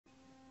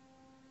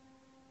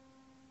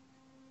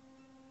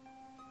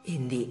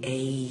In the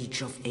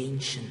age of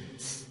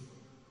ancients,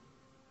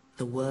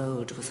 the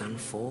world was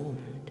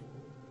unformed,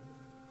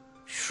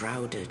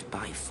 shrouded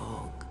by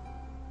fog.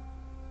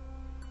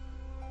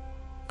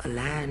 A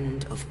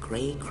land of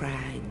grey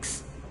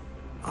crags,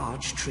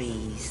 arch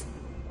trees,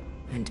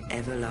 and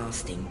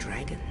everlasting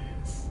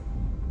dragons.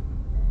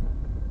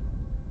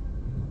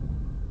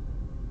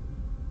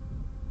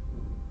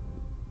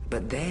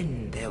 But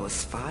then there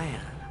was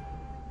fire,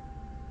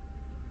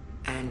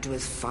 and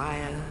with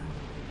fire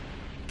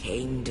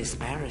came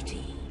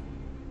disparity.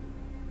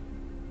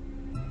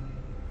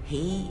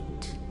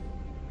 Heat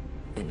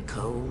and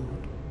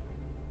cold,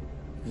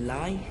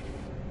 life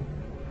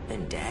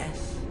and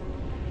death,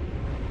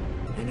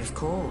 and of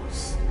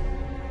course,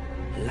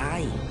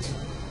 light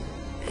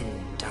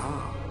and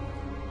dark.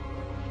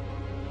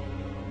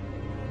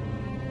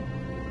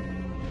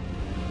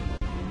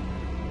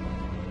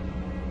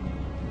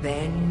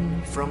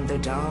 Then from the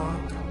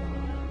dark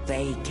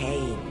they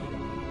came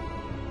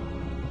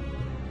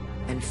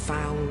and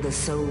found the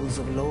souls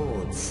of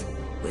lords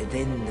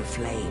within the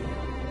flame.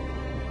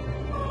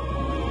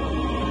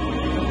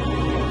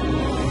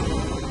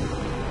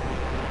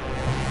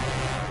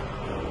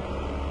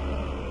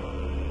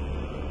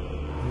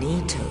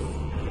 Nito,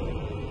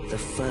 the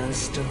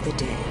first of the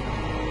dead.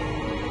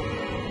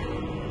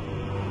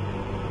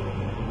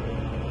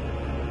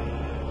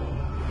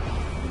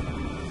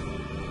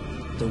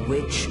 The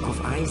Witch of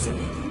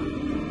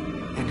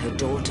Izalith and her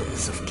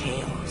daughters of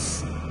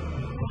Chaos.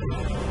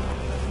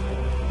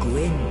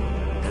 Gwyn,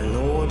 the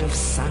Lord of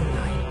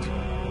Sunlight,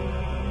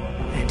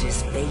 and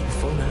his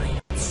faithful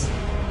knights.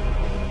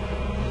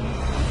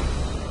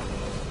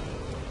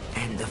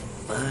 And the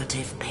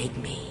furtive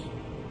pygmy,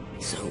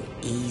 so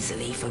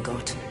easily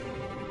forgotten.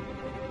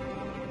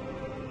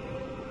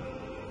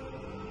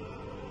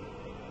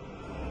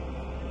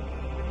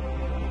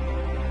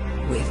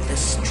 With the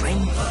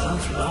strength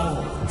of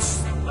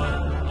lords,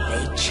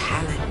 they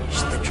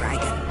challenged the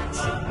dragons.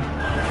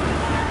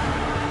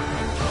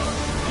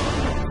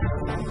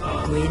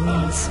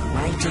 Gwyn's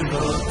mighty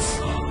bolts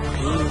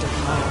peeled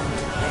apart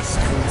their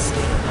stone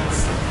scales.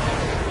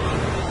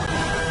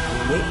 The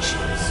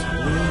witches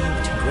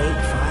weaved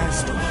great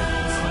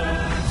firestorms.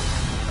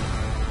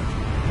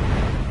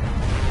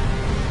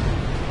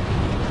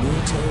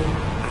 Nito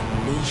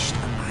unleashed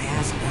a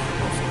miasma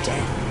of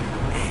death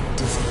and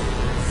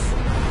disease.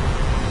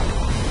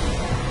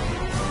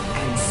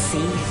 And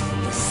Seath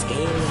the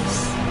Scaleless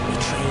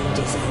betrayed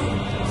his own,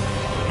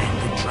 and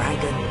the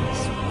dragons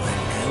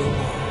were no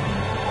more.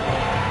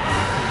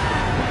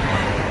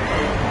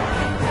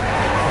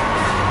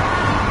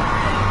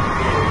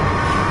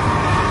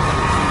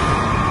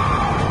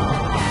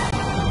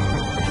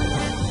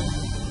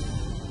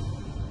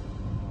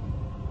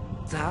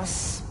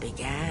 Thus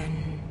began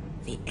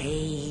the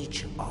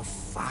Age of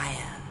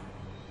Fire.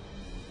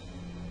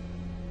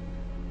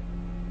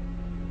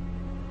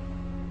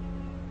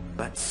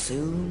 But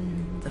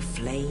soon the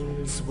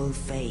flames will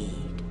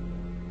fade,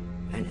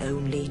 and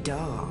only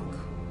dark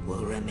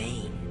will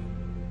remain.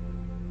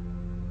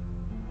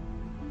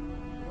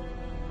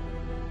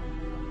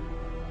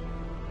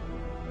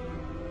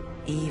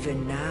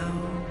 Even now,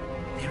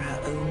 there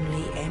are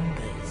only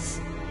embers,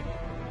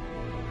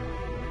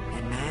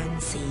 and man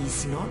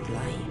sees not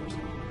light,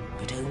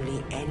 but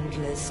only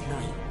endless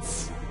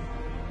nights.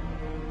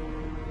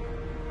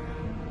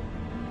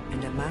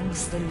 And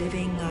amongst the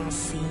living are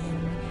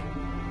seen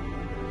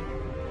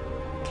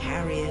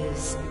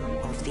carriers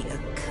of the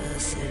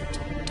accursed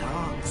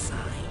dark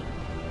side.